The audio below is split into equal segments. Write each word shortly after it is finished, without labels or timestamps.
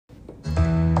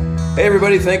Hey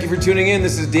everybody, thank you for tuning in.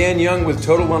 This is Dan Young with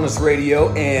Total Wellness Radio,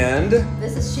 and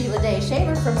this is Sheila Day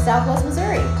Shaver from Southwest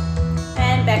Missouri.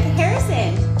 And Becca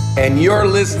Harrison. And you're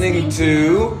listening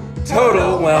to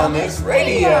Total Wellness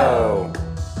Radio.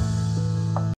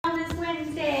 On this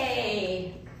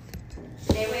Wednesday,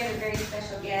 today we have a very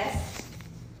special guest,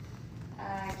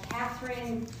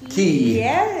 Catherine Key.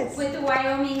 Yes. With the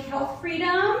Wyoming Health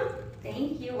Freedom.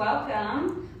 Thank you,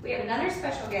 welcome. We have another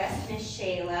special guest, Miss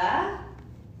Shayla.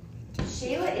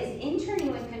 Shayla is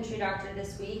interning with Country Doctor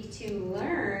this week to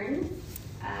learn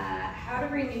how to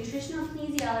bring nutritional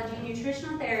kinesiology,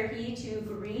 nutritional therapy to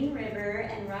Green River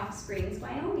and Rock Springs,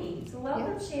 Wyoming. So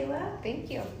welcome, Shayla. Thank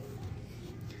you.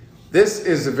 This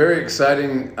is a very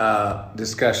exciting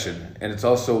discussion, and it's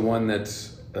also one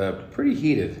that's pretty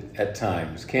heated at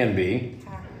times, can be.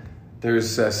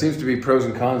 There's seems to be pros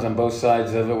and cons on both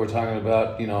sides of it. We're talking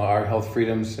about, our health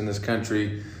freedoms in this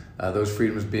country. Those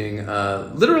freedoms being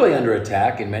literally under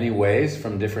attack in many ways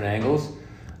from different angles.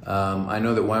 I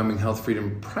know that Wyoming Health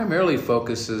Freedom primarily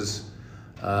focuses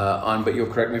on, but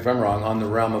you'll correct me if I'm wrong, on the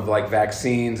realm of like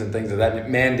vaccines and things of that,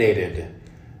 mandated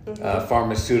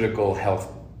pharmaceutical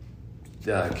health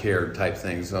care type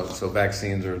things. So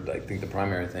vaccines are, I think, the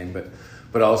primary thing,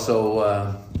 but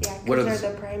also what are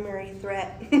the primary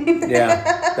threat.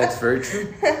 Yeah, that's very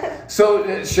true.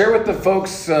 So share with the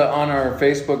folks on our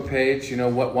Facebook page,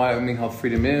 what Wyoming Health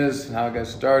Freedom is, how it got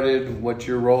started, what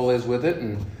your role is with it,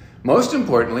 and most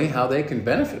importantly, how they can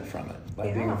benefit from it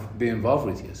by being involved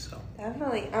with you. So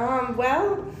definitely.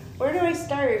 Well, where do I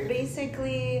start?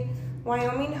 Basically,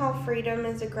 Wyoming Health Freedom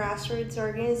is a grassroots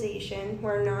organization.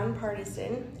 We're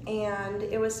nonpartisan, and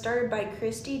it was started by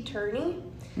Christy Turney,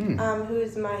 who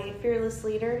is my fearless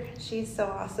leader. She's so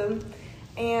awesome.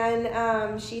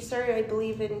 And she started, I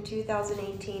believe, in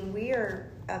 2018. We are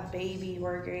a baby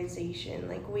organization.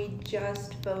 Like, we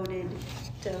just voted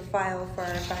to file for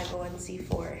our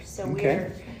 501c4. So we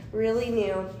are really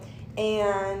new.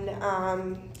 And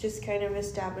just kind of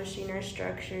establishing our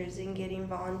structures and getting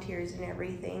volunteers and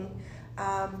everything.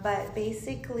 But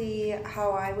basically,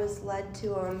 how I was led to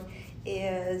them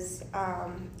is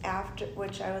after,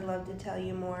 which I would love to tell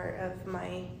you more of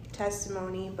my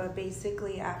testimony, but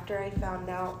basically after I found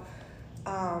out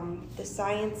the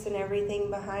science and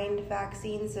everything behind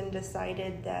vaccines and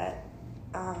decided that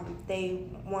they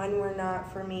were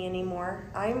not for me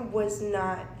anymore. I'm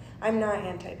not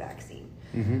anti-vaccine.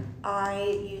 I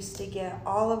used to get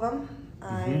all of them.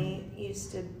 I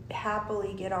used to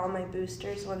happily get all my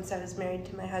boosters once I was married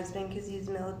to my husband because he's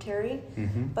military.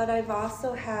 But I've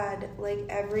also had like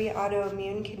every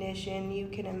autoimmune condition you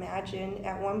can imagine.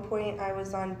 At one point I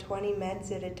was on 20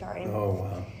 meds at a time. Oh,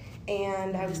 wow.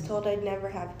 And I was told I'd never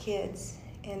have kids.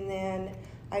 And then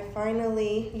I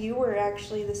finally, you were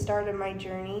actually the start of my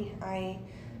journey. I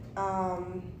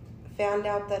found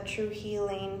out that true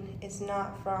healing is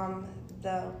not from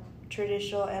the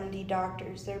traditional MD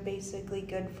doctors. They're basically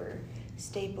good for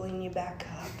stapling you back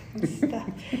up and stuff.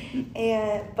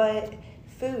 But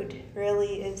food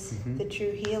really is the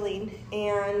true healing.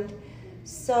 And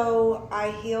so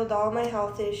I healed all my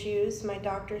health issues. My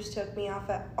doctors took me off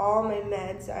of all my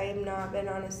meds. I have not been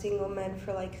on a single med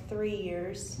for like 3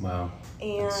 years. Wow.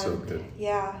 And that's so good.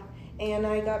 Yeah. And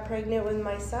I got pregnant with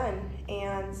my son.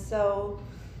 And so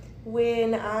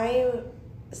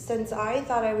since I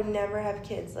thought I would never have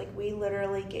kids, like we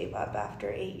literally gave up after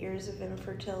 8 years of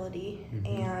infertility.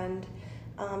 And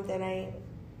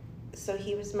so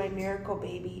he was my miracle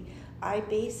baby. I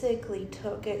basically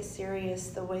took it serious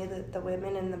the way that the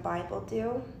women in the Bible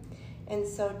do. And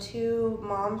so 2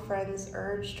 mom friends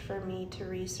urged for me to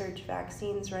research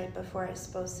vaccines right before I was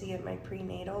supposed to get my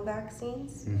prenatal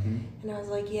vaccines. And I was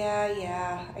like,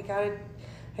 I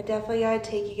definitely gotta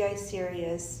take you guys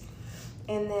serious.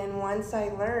 And then once I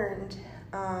learned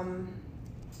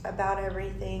about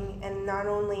everything, and not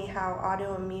only how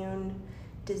autoimmune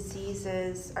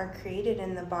diseases are created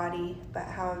in the body, but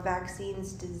how a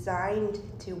vaccine's designed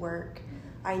to work,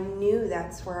 I knew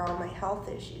that's where all my health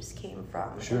issues came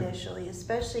from initially,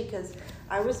 especially because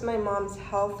I was my mom's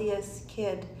healthiest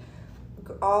kid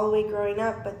all the way growing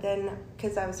up, but then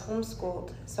because I was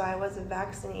homeschooled, so I wasn't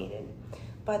vaccinated.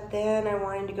 But then I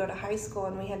wanted to go to high school,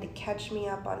 and we had to catch me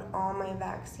up on all my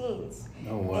vaccines.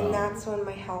 Oh, wow. And that's when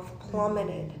my health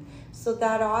plummeted. So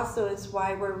that also is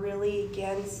why we're really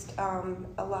against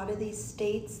a lot of these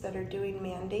states that are doing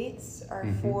mandates are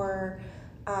for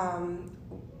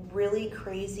really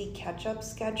crazy catch-up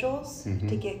schedules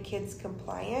to get kids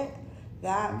compliant.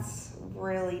 That's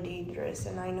really dangerous,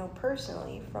 and I know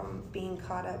personally from being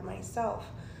caught up myself.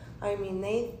 I mean,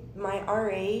 my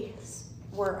RAs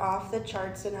were off the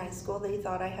charts in high school. They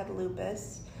thought I had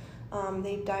lupus.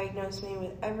 They've diagnosed me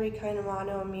with every kind of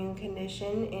autoimmune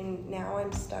condition, and now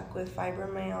I'm stuck with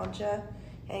fibromyalgia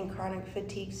and chronic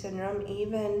fatigue syndrome.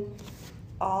 Even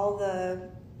all the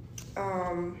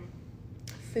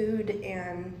food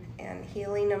and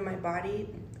healing of my body,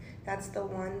 that's the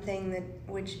one thing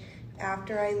which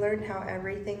after I learned how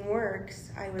everything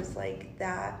works, I was like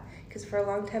that, because for a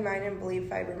long time I didn't believe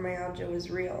fibromyalgia was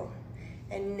real,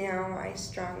 and now I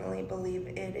strongly believe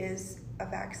it is a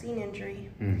vaccine injury.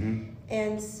 Mm-hmm.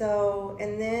 And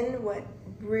then what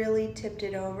really tipped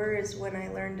it over is when I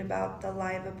learned about the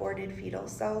live aborted fetal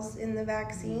cells in the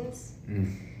vaccines.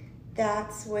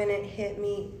 That's when it hit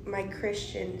me, my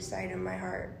Christian side of my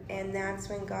heart. And that's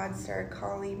when God started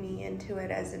calling me into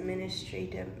it as a ministry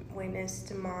to witness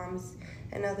to moms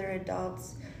and other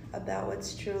adults about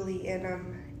what's truly in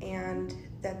them, and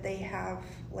that they have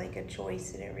like a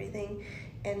choice and everything.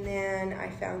 And then I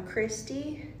found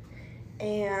Christy,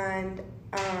 and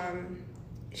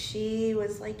she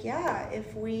was like, yeah,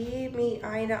 if we meet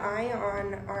eye to eye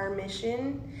on our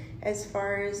mission, as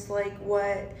far as like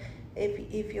what,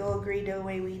 if you'll agree to the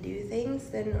way we do things,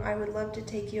 then I would love to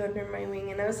take you under my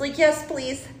wing. And I was like, yes,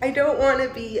 please. I don't want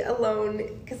to be alone,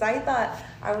 because I thought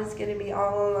I was going to be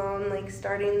all alone, like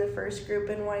starting the first group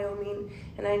in Wyoming.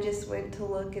 And I just went to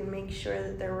look and make sure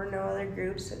that there were no other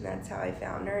groups, and that's how I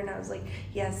found her. And I was like,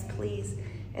 yes, please.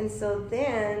 And so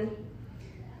then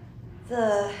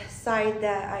the side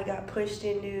that I got pushed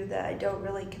into that I don't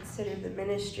really consider the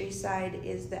ministry side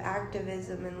is the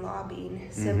activism and lobbying,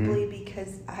 simply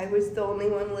because I was the only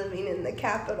one living in the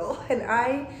capital, and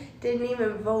I didn't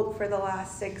even vote for the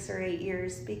last 6 or 8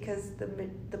 years because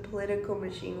the political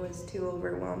machine was too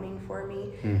overwhelming for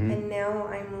me. And now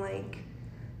I'm like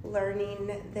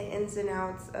learning the ins and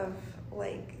outs of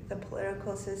like the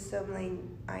political system like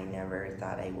I never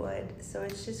thought I would. So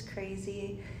it's just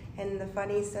crazy. And the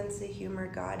funny sense of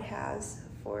humor God has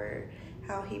for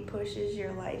how he pushes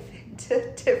your life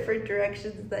into different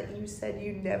directions that you said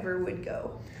you never would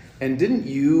go. And didn't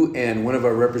you and one of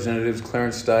our representatives,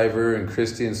 Clarence Stiver and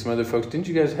Christy and some other folks, didn't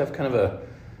you guys have kind of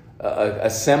a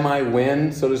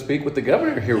semi-win, so to speak, with the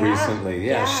governor here recently?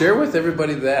 Yeah. Share with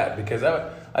everybody that, because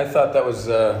I thought that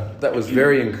was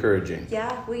very encouraging.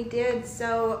 Yeah, we did.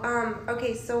 So,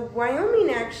 so Wyoming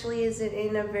actually isn't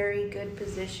in a very good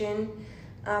position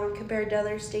compared to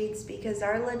other states, because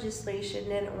our legislation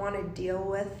didn't want to deal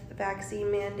with vaccine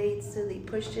mandates, so they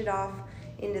pushed it off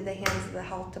into the hands of the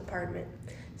health department.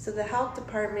 So the health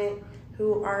department,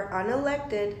 who are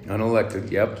unelected,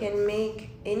 yep, can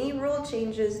make any rule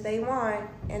changes they want,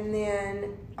 and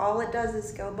then all it does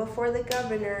is go before the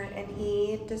governor, and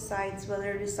he decides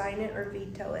whether to sign it or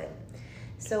veto it.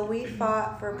 So we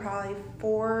fought for probably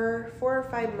 4 or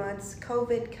 5 months.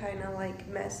 COVID kind of like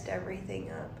messed everything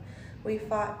up. We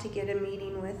fought to get a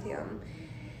meeting with him,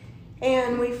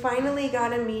 and we finally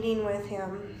got a meeting with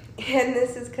him. And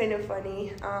this is kind of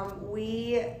funny.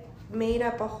 We made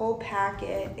up a whole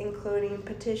packet, including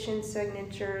petition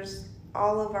signatures,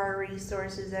 all of our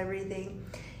resources, everything.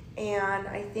 And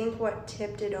I think what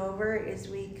tipped it over is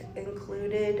we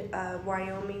included a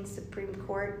Wyoming Supreme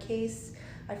Court case.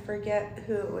 I forget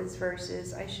who it was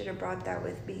versus. I should have brought that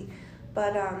with me.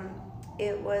 But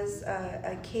it was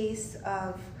a case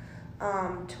of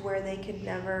to where they could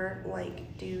never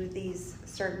like do these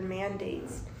certain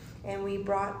mandates. And we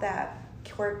brought that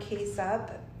court case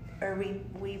up, or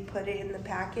we put it in the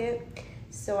packet.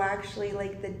 So actually,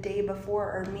 like the day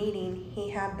before our meeting, he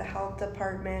had the health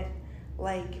department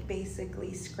like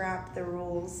basically scrap the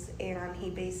rules, and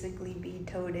he basically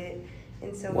vetoed it.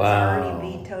 And so it was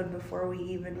already vetoed before we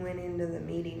even went into the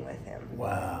meeting with him.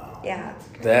 Wow. Yeah.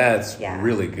 That's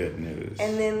really good news.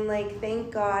 And then, like,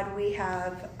 thank God we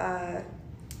have, I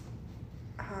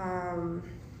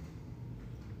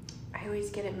always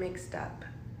get it mixed up.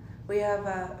 We have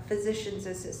a physician's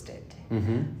assistant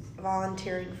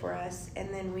volunteering for us,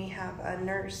 and then we have a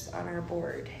nurse on our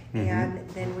board, and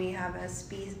then we have a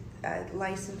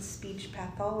licensed speech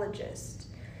pathologist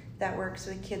that works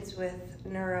with kids with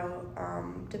neuro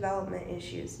development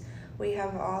issues. We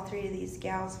have all 3 of these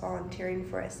gals volunteering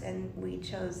for us, and we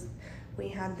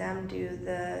had them do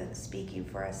the speaking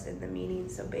for us in the meeting.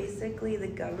 So basically the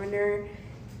governor,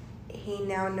 he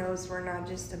now knows we're not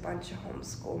just a bunch of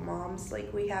homeschool moms.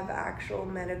 Like, we have actual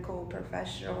medical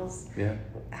professionals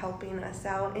helping us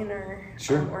out in our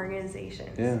organization.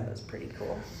 Yeah. So it was pretty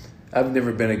cool. I've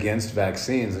never been against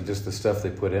vaccines, just the stuff they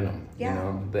put in them. Yeah. You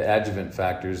know, the adjuvant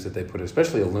factors that they put,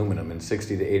 especially aluminum, in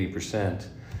 60 to 80%.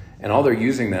 And all they're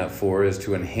using that for is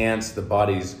to enhance the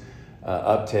body's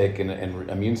uptake and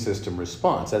immune system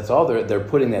response. That's all they're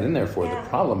putting that in there for. Yeah. The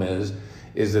problem is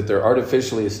is that they're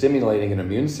artificially stimulating an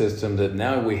immune system that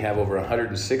now we have over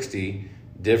 160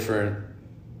 different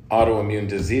autoimmune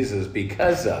diseases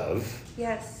because of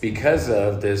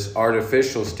this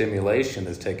artificial stimulation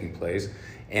that's taking place,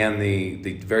 and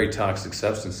the very toxic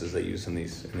substances they use in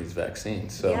these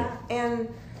vaccines. So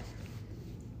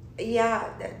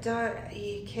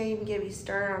you can't even get me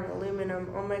started on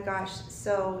aluminum. Oh my gosh!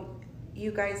 So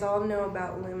you guys all know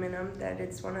about aluminum, that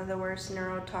it's one of the worst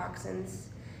neurotoxins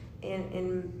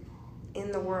in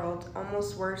the world,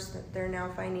 almost worse that they're now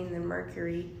finding than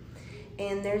mercury.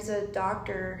 And there's a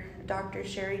Dr.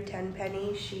 Sherry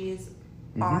Tenpenny. She's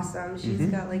awesome. She's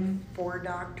got like 4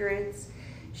 doctorates.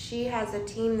 She has a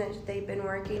team that they've been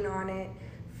working on it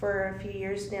for a few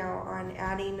years now on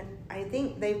adding,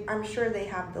 I'm sure they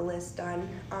have the list done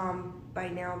by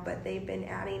now, but they've been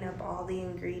adding up all the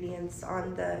ingredients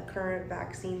on the current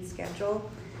vaccine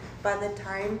schedule. By the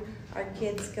time our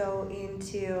kids go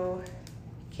into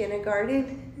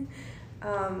kindergarten,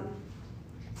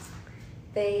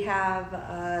 they have,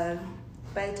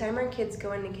 by the time our kids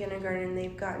go into kindergarten,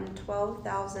 they've gotten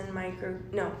 7,000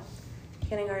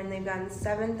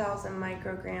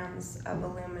 micrograms of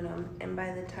aluminum, and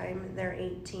by the time they're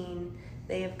 18,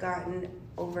 they have gotten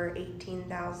over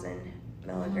 18,000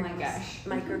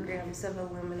 micrograms of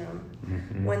aluminum.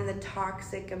 When the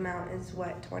toxic amount is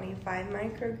 25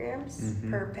 micrograms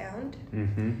per pound,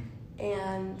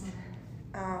 and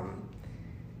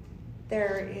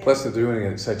plus they're doing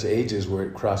it at such ages where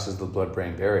it crosses the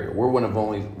blood-brain barrier. We're one of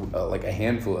only a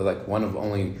handful, one of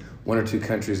only 1 or 2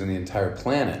 countries on the entire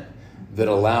planet that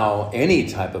allow any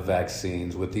type of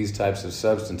vaccines with these types of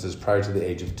substances prior to the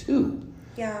age of 2.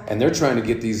 Yeah. And they're trying to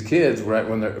get these kids right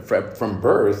when they're from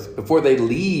birth, before they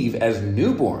leave as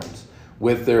newborns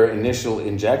with their initial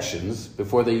injections,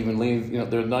 before they even leave,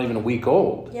 they're not even a week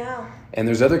old. Yeah. And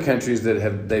there's other countries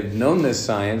that they've known this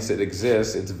science, it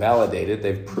exists, it's validated,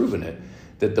 they've proven it,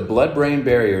 that the blood-brain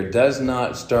barrier does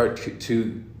not start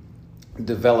to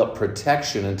develop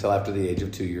protection until after the age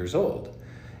of 2 years old.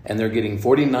 And they're getting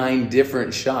 49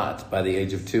 different shots by the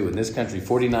age of 2. In this country,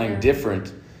 49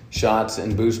 different shots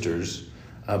and boosters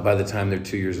by the time they're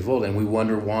 2 years old. And we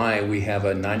wonder why we have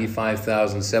a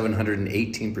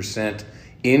 95,718%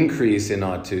 increase in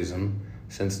autism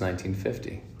since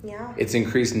 1950. Yeah. It's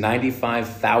increased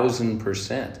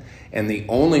 95,000%. And the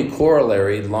only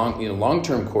corollary,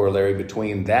 long-term corollary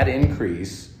between that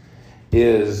increase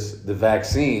is the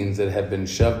vaccines that have been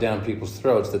shoved down people's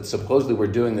throats, that supposedly we're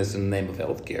doing this in the name of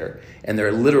healthcare, and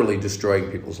they're literally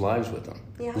destroying people's lives with them.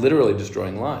 Yeah. Literally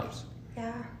destroying lives.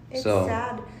 Yeah, it's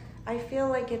sad. I feel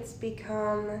like it's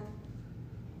become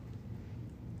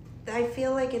they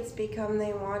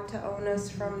want to own us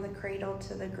from the cradle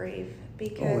to the grave,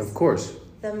 because of course.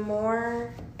 The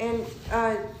more, and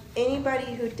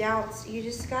anybody who doubts, you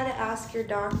just got to ask your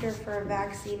doctor for a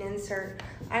vaccine insert.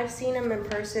 I've seen them in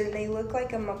person. They look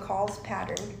like a McCall's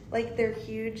pattern. Like, they're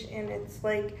huge, and it's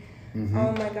like,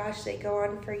 oh my gosh, they go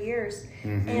on for years.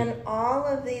 And all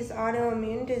of these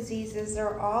autoimmune diseases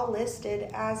are all listed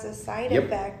as a side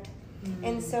effect.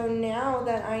 And so now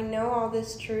that I know all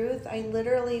this truth, I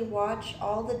literally watch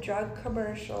all the drug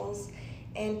commercials,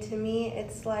 and to me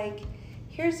it's like,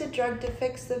 here's a drug to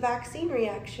fix the vaccine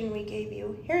reaction we gave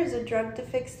you. Here's a drug to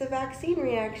fix the vaccine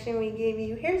reaction we gave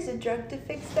you. Here's a drug to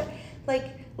fix the... Like,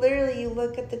 literally, you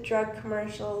look at the drug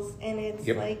commercials, and it's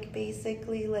like,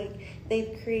 basically, like,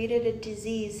 they've created a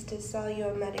disease to sell you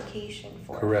a medication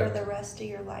for the rest of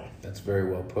your life. That's very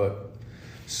well put.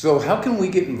 So how can we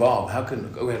get involved?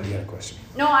 Go ahead, you had a question.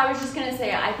 No, I was just going to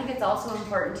say, I think it's also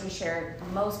important to share,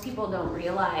 most people don't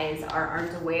realize or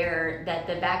aren't aware that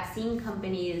the vaccine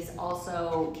companies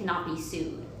also cannot be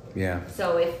sued. Yeah.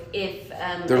 So if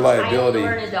their liability, child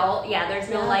or an adult, there's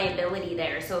no liability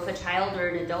there. So if a child or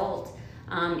an adult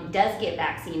does get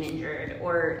vaccine injured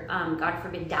or God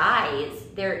forbid dies,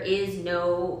 there's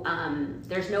no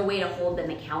way to hold them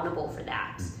accountable for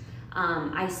that.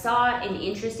 I saw an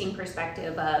interesting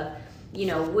perspective of,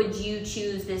 would you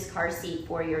choose this car seat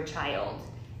for your child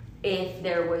if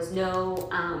there was no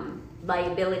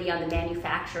liability on the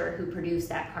manufacturer who produced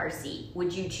that car seat?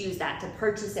 Would you choose that to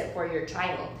purchase it for your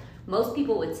child? Most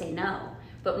people would say no,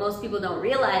 but most people don't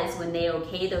realize when they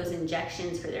okay those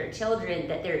injections for their children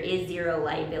that there is zero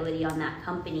liability on that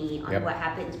company on what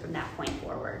happens from that point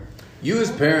forward. You as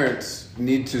parents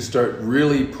need to start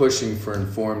really pushing for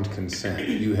informed consent.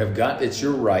 It's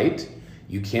your right.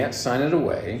 You can't sign it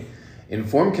away.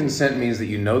 Informed consent means that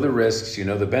you know the risks, you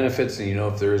know the benefits, and you know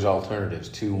if there is alternatives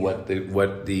to what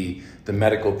the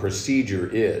medical procedure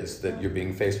is that you're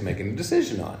being faced with making a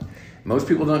decision on. Most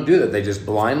people don't do that. They just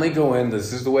blindly go in.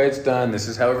 This is the way it's done. This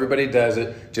is how everybody does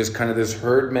it. Just kind of this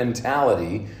herd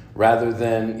mentality rather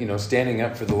than, standing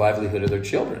up for the livelihood of their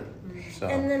children. So.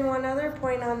 And then one other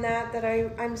point on that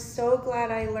I'm so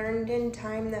glad I learned in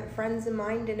time that friends of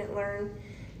mine didn't learn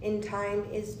in time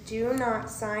is do not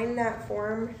sign that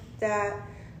form that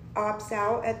opts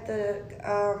out at the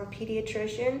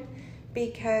pediatrician,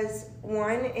 because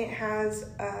one,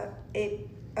 it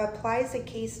applies a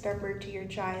case number to your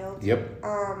child. Yep.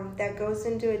 That goes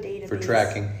into a database For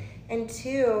tracking. And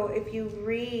two, if you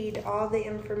read all the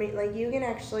information, like you can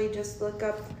actually just look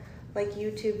up like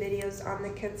YouTube videos on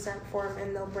the consent form,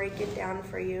 and they'll break it down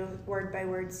for you word by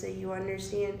word so you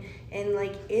understand. And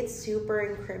like it's super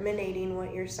incriminating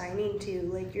what you're signing to.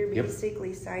 Like you're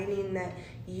basically signing that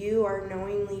you are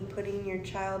knowingly putting your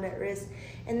child at risk.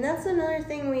 And that's another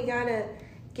thing we gotta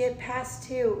get past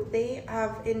too. They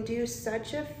have induced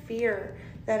such a fear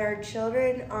that our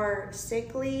children are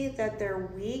sickly, that they're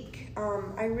weak.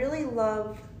 I really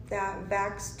love that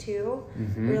Vax 2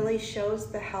 really shows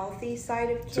the healthy side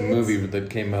of kids. It's a movie that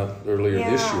came out earlier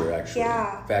this year, actually.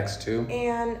 Yeah. Vax 2.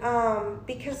 And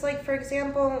because, like, for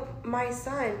example, my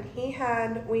son,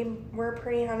 we're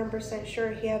pretty 100%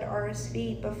 sure he had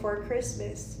RSV before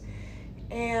Christmas.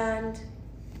 And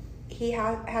he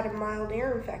had a mild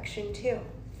ear infection, too.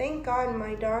 Thank God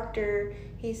my doctor,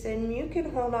 he said, you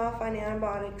can hold off on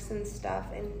antibiotics and stuff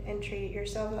and treat it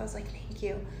yourself. I was like, thank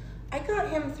you. I got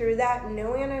him through that,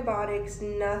 no antibiotics,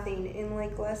 nothing, in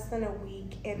like less than a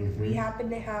week. And we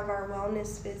happened to have our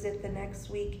wellness visit the next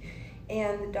week,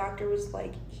 and the doctor was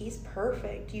like, he's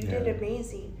perfect. You did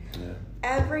amazing. Yeah.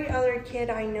 Every other kid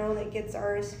I know that gets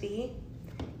RSV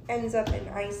ends up in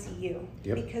ICU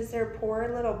because their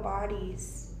poor little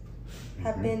bodies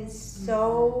have been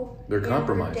so they're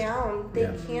compromised down. They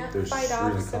can't fight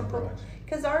off really simple,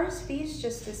 because RSV is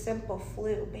just a simple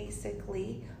flu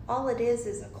basically. All it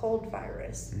is a cold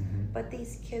virus. But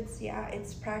these kids,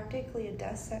 it's practically a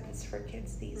death sentence for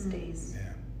kids these days.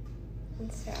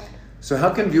 It's sad. So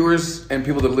how can viewers and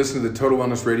people that listen to the Total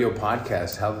Wellness Radio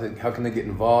podcast, how can they get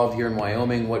involved here in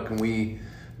Wyoming? What can we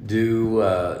do?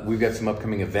 We've got some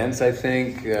upcoming events, I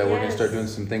think. We're going to start doing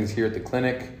some things here at the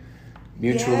clinic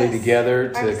mutually together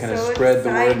to kind of spread the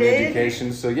word and the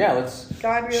education. So let's...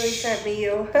 God really sent me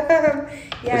you.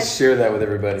 Let's share that with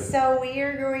everybody. So we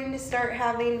are going to start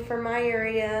having, for my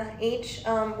area,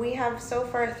 we have so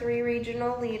far 3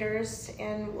 regional leaders,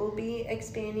 and we'll be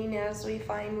expanding as we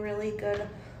find really good,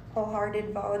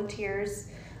 wholehearted volunteers.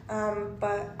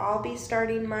 But I'll be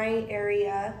starting my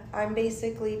area. I'm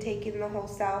basically taking the whole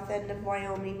south end of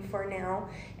Wyoming for now.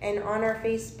 And on our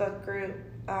Facebook group,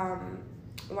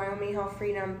 Wyoming Health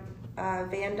Freedom,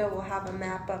 Vanda will have a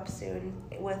map up soon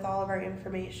with all of our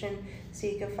information so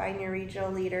you can find your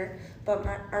regional leader. But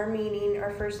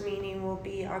our first meeting will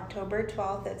be October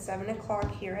 12th at 7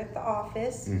 o'clock here at the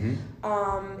office.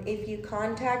 If you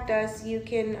contact us, you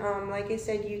can, like I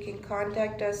said, you can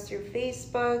contact us through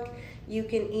Facebook. You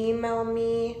can email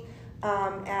me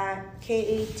at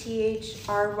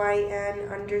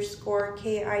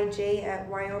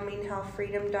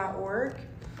kathryn_KIJ@wyominghealthfreedom.org.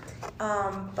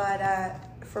 But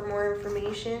for more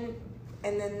information,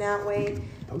 and then that way,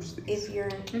 post these. if you're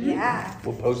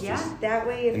we'll post this. That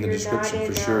way, if in the you're description not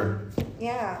in, for sure.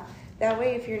 That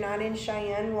way, if you're not in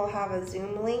Cheyenne, we'll have a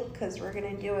Zoom link because we're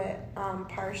gonna do it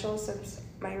partial since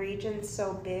my region's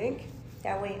so big.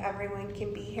 That way, everyone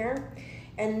can be here.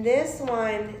 And this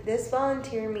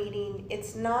volunteer meeting,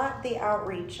 it's not the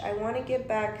outreach. I want to get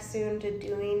back soon to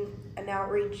doing an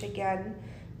outreach again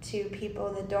to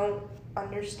people that don't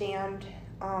understand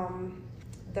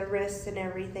the risks and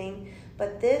everything.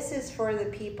 But this is for the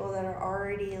people that are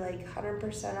already like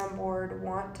 100% on board,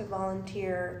 want to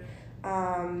volunteer.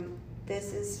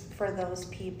 This is for those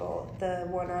people, the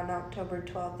one on October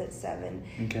 12th at 7.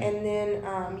 Okay. And then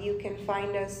you can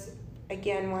find us,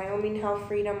 again, Wyoming Health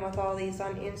Freedom, with all these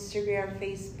on Instagram,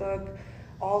 Facebook,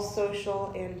 all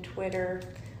social, and Twitter.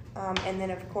 And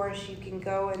then, of course, you can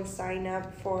go and sign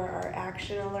up for our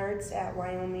action alerts at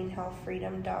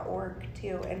wyominghealthfreedom.org,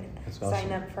 too, and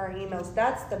sign up for our emails.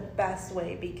 That's the best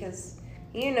way because,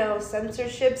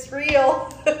 censorship's real.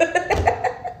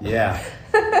 Yeah.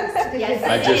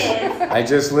 I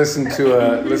just listened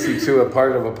to a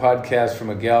part of a podcast from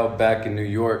a gal back in New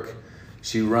York.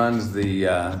 She runs the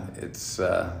it's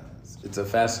a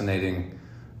fascinating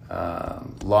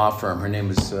law firm. Her name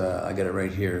is I got it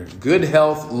right here. Good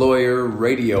Health Lawyer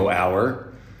Radio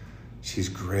Hour. She's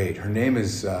great. Her name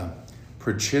is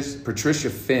Patricia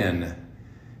Finn,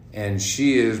 and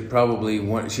she is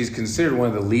probably she's considered one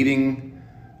of the leading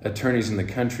attorneys in the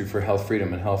country for health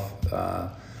freedom and health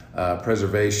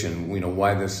preservation.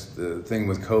 Why this thing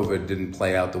with COVID didn't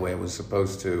play out the way it was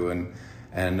supposed to,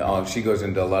 and she goes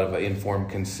into a lot of informed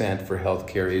consent for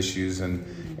healthcare issues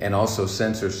and also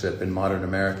censorship in modern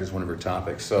America is one of her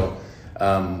topics. So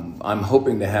I'm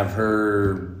hoping to have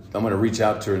her. I'm going to reach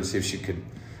out to her and see if she could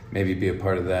maybe be a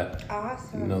part of that.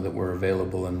 Awesome. Know that we're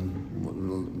available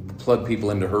and plug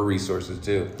people into her resources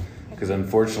too. Because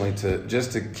unfortunately,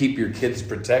 to keep your kids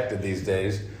protected these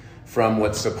days from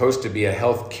what's supposed to be a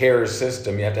health care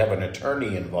system, you have to have an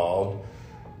attorney involved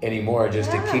anymore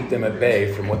just to keep them at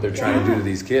bay from what they're trying to do to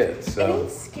these kids. So and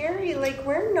it's scary. Like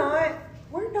we're not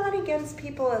against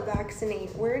people that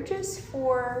vaccinate. We're just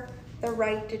for the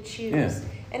right to choose. Yeah.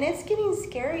 And it's getting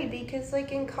scary because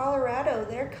like in Colorado,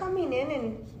 they're coming in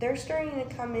and they're starting to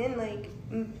come in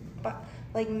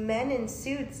like men in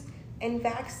suits and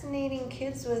vaccinating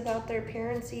kids without their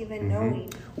parents even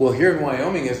knowing. Well, here in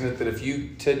Wyoming, isn't it that if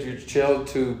you take your child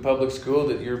to public school,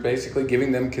 that you're basically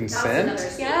giving them consent?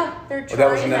 Yeah, they're trying.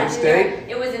 That was another state?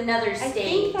 It was another I state.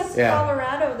 think that's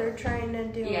Colorado. They're trying to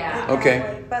do it that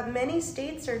way. But many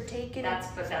states are taking.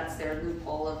 That's their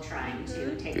loophole of trying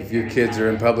to take. If your kids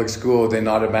are in public school, then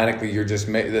automatically you're just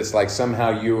that's like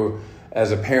somehow you,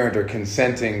 as a parent, are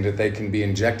consenting that they can be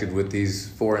injected with these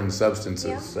foreign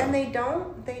substances. Yeah. So. And they don't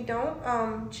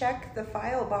check the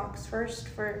file box first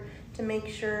to make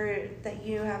sure that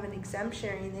you have an exemption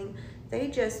or anything. They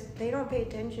don't pay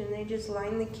attention. They just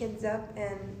line the kids up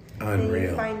and then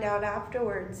you find out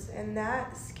afterwards, and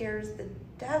that scares the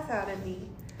death out of me.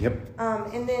 Yep.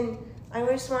 And then I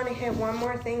just want to hit one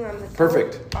more thing on the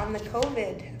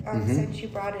COVID since you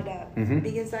brought it up,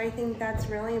 because I think that's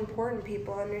really important.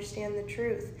 People understand the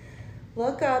truth.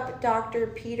 Look up Dr.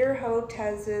 Peter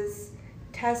Hotez's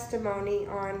testimony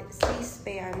on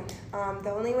C-SPAN.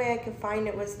 The only way I could find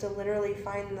it was to literally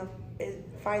find the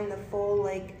full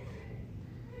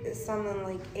something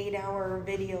like 8-hour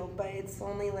video, but it's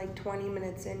only like 20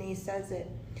 minutes in. He says it.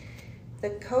 The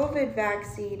COVID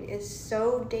vaccine is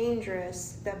so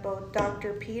dangerous that both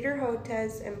Dr. Peter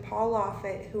Hotez and Paul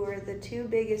Offit, who are the two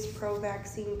biggest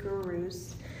pro-vaccine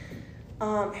gurus,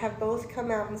 have both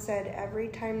come out and said every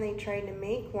time they tried to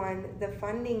make one, the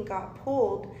funding got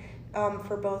pulled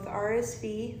for both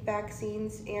RSV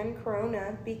vaccines and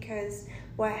Corona, because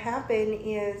what happened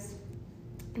is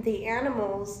the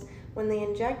animals, when they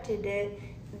injected it,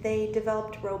 they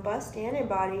developed robust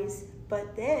antibodies,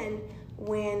 but then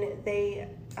when they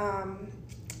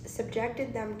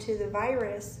subjected them to the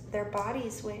virus, their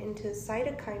bodies went into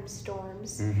cytokine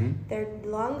storms. Their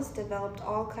lungs developed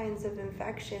all kinds of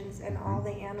infections, and all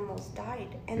the animals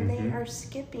died. And they are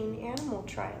skipping animal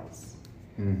trials.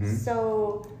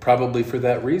 So probably for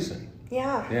that reason.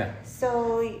 Yeah.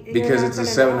 So because it's a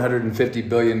 $750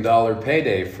 billion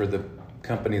payday for the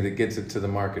company that gets it to the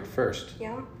market first.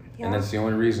 Yeah. And that's the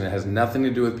only reason. It has nothing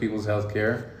to do with people's health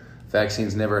care.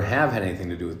 Vaccines never have had anything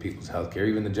to do with people's health care.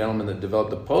 Even the gentleman that developed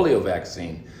the polio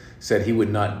vaccine said he would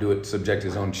not do it, subject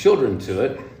his own children to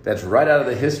it. That's right out of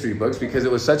the history books because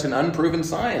it was such an unproven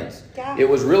science. Yeah. It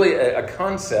was really a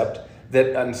concept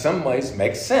that in some ways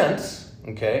makes sense,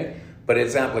 okay? But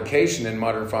its application in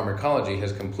modern pharmacology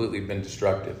has completely been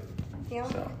destructive. Yeah.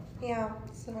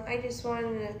 So I just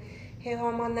wanted to hit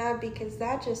home on that because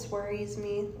that just worries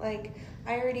me. Like,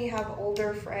 I already have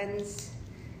older friends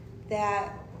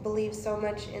that believe so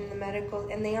much in the medical,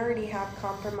 and they already have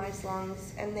compromised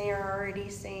lungs, and they are already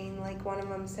saying, like one of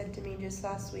them said to me just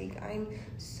last week, I'm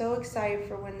so excited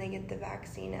for when they get the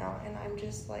vaccine out, and I'm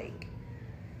just like,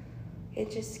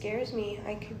 it just scares me.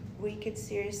 We could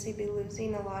seriously be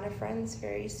losing a lot of friends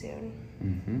very soon.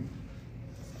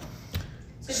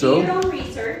 So do your own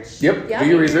research. Yep, do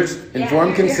your research.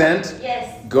 Informed consent.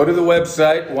 Yes. Go to the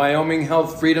website,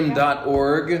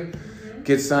 wyominghealthfreedom.org.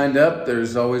 Get signed up.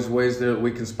 There's always ways that we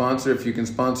can sponsor. If you can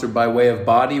sponsor by way of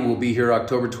body, we'll be here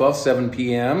October 12th, 7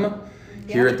 p.m.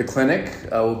 here at the clinic.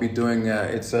 We'll be doing,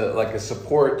 it's like a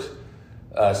support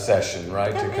session,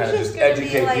 right? To kind of just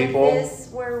educate people. This,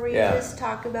 where we just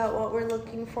talk about what we're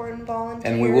looking for in volunteers.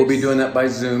 And we will be doing that by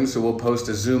Zoom, so we'll post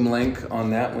a Zoom link on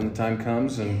that when the time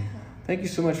comes. And thank you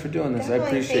so much for doing this. Definitely. I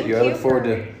appreciate you. I look forward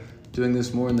to doing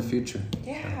this more in the future.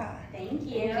 Yeah. Thank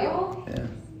you. Yeah.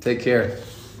 Take care.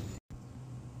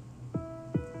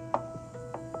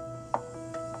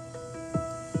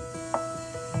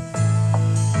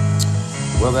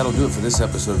 Well, that'll do it for this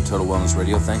episode of Total Wellness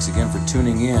Radio. Thanks again for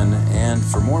tuning in. And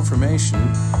for more information,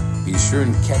 be sure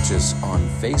and catch us on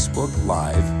Facebook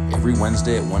Live every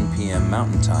Wednesday at 1 p.m.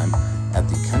 Mountain Time at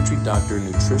the Country Doctor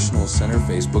Nutritional Center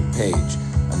Facebook page.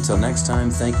 Until next time,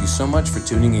 thank you so much for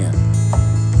tuning in.